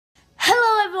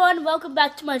everyone, welcome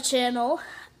back to my channel.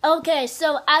 Okay,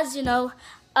 so as you know,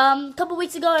 a couple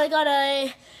weeks ago I got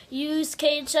a used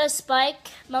KHS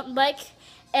mountain bike,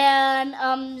 and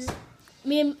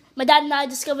my dad and I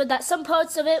discovered that some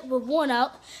parts of it were worn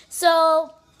out,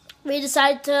 so we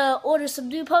decided to order some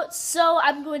new parts. So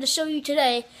I'm going to show you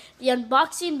today the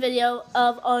unboxing video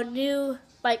of our new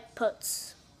bike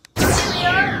parts. Here we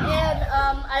are, and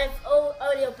I've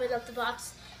already opened up the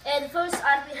box, and the first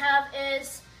item we have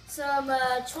is some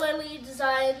twirly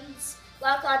designs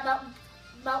lock-on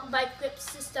mountain bike grip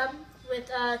system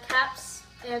with caps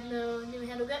and new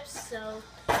handle grips. So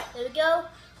there we go.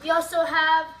 We also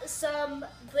have some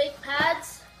brake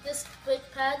pads, disc brake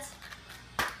pads.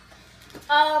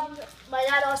 My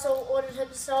dad also ordered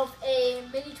himself a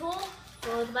mini tool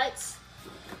for the bikes.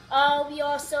 We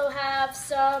also have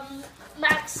some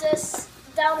Maxxis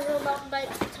downhill mountain bike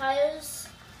tires,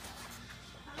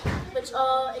 which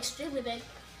are extremely big.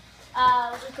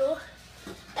 Which are cool.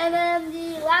 And then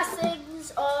the last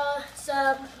things are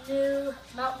some new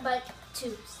mountain bike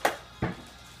tubes.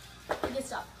 Good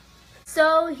stuff.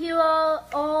 So here are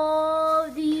all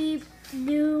the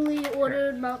newly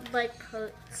ordered mountain bike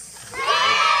parts. Here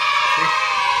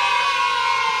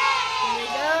we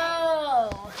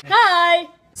go. Hi!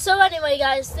 So anyway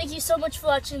guys, thank you so much for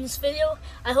watching this video.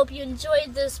 I hope you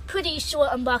enjoyed this pretty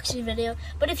short unboxing video.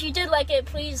 But if you did like it,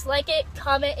 please like it,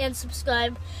 comment, and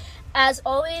subscribe as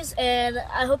always. And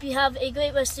I hope you have a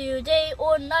great rest of your day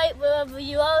or night wherever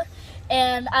you are.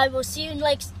 And I will see you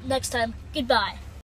next time. Goodbye.